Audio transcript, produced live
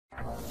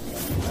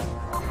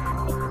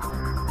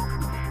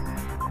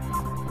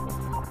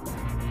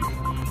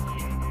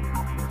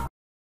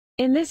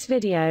In this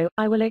video,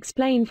 I will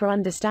explain for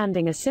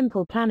understanding a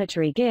simple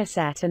planetary gear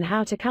set and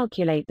how to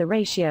calculate the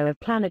ratio of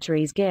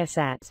planetary's gear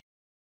set.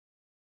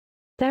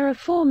 There are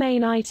four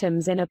main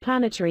items in a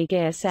planetary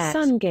gear set: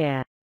 sun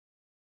gear,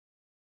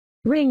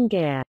 ring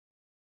gear,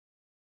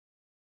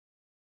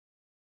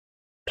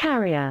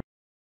 carrier,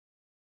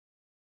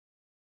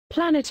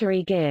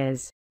 planetary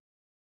gears.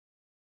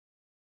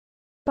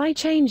 By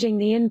changing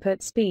the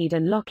input speed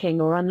and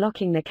locking or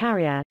unlocking the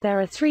carrier, there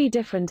are three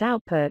different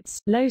outputs: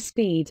 low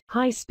speed,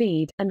 high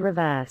speed, and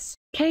reverse.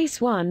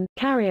 Case 1,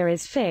 carrier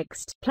is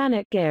fixed,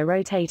 planet gear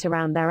rotate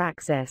around their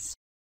axis.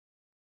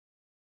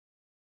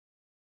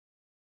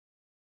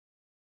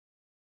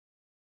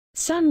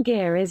 Sun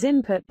gear is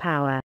input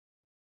power.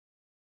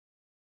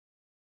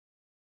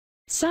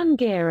 Sun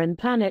gear and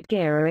planet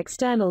gear are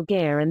external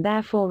gear and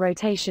therefore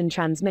rotation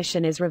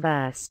transmission is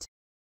reversed.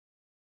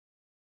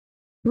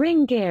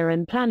 Ring gear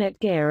and planet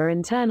gear are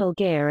internal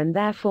gear and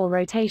therefore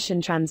rotation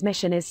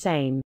transmission is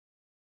same.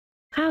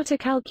 How to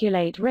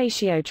calculate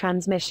ratio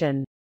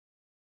transmission?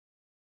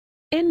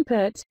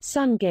 Input,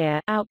 sun gear,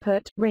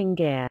 output, ring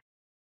gear.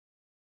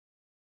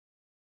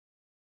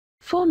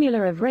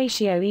 Formula of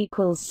ratio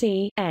equals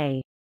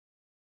C/A.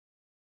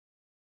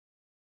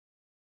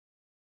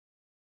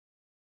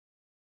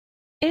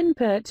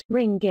 Input,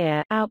 ring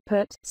gear,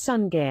 output,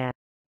 sun gear.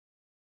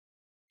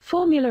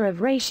 Formula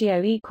of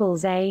ratio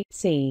equals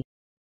A/C.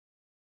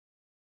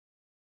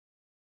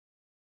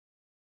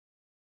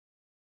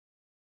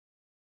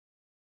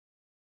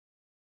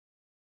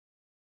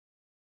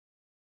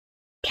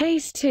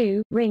 Case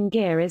 2, ring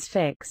gear is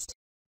fixed.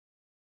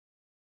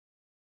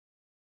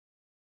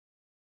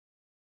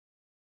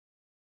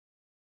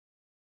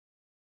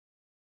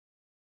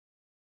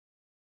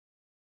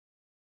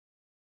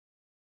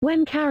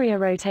 When carrier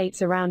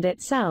rotates around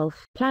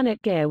itself,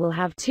 planet gear will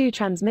have two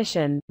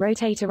transmission,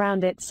 rotate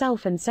around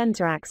itself and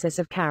center axis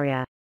of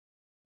carrier.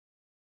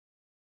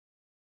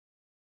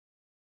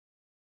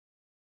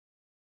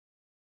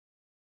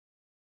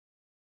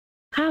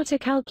 How to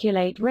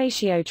calculate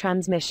ratio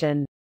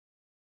transmission?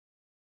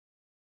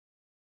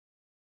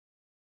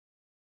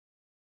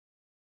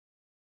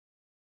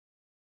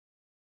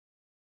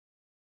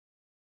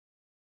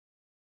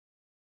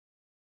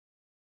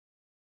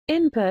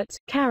 Input,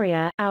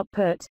 carrier,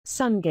 output,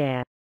 sun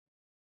gear.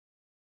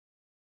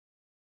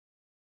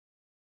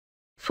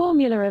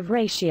 Formula of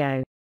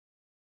ratio.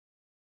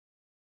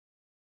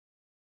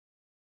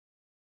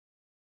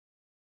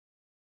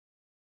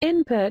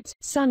 Input,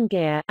 sun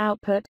gear,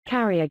 output,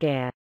 carrier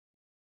gear.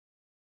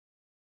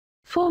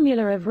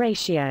 Formula of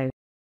ratio.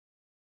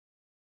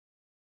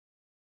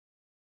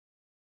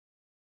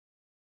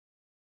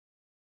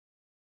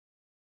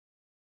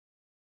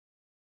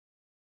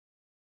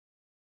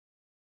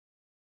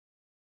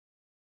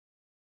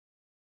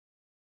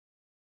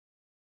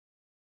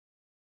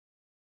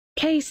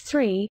 Case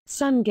 3,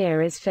 sun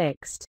gear is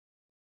fixed.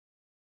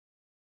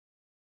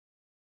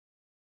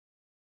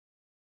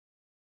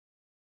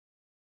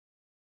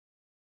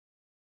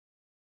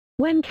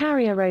 When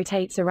carrier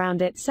rotates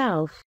around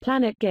itself,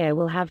 planet gear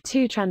will have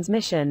two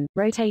transmission,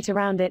 rotate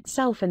around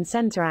itself and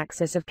center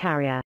axis of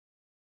carrier.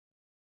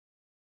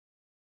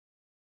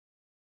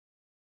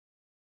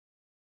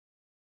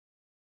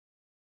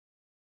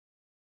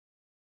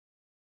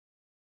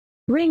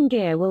 Ring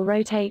gear will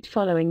rotate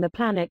following the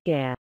planet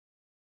gear.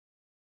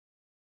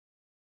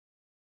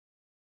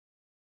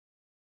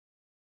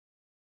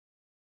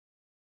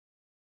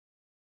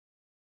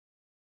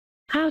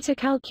 How to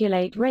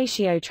calculate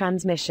ratio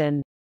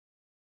transmission?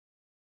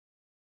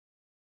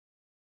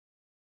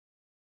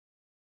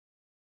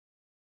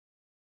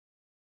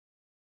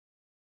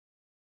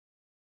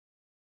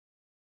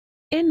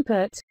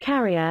 Input,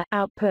 carrier,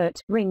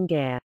 output, ring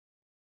gear.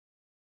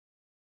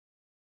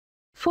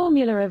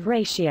 Formula of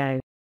ratio.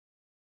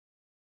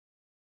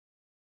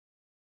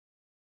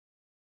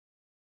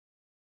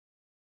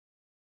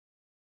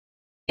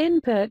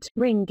 Input,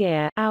 ring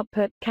gear,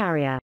 output,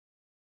 carrier.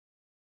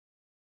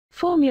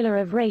 Formula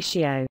of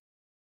ratio.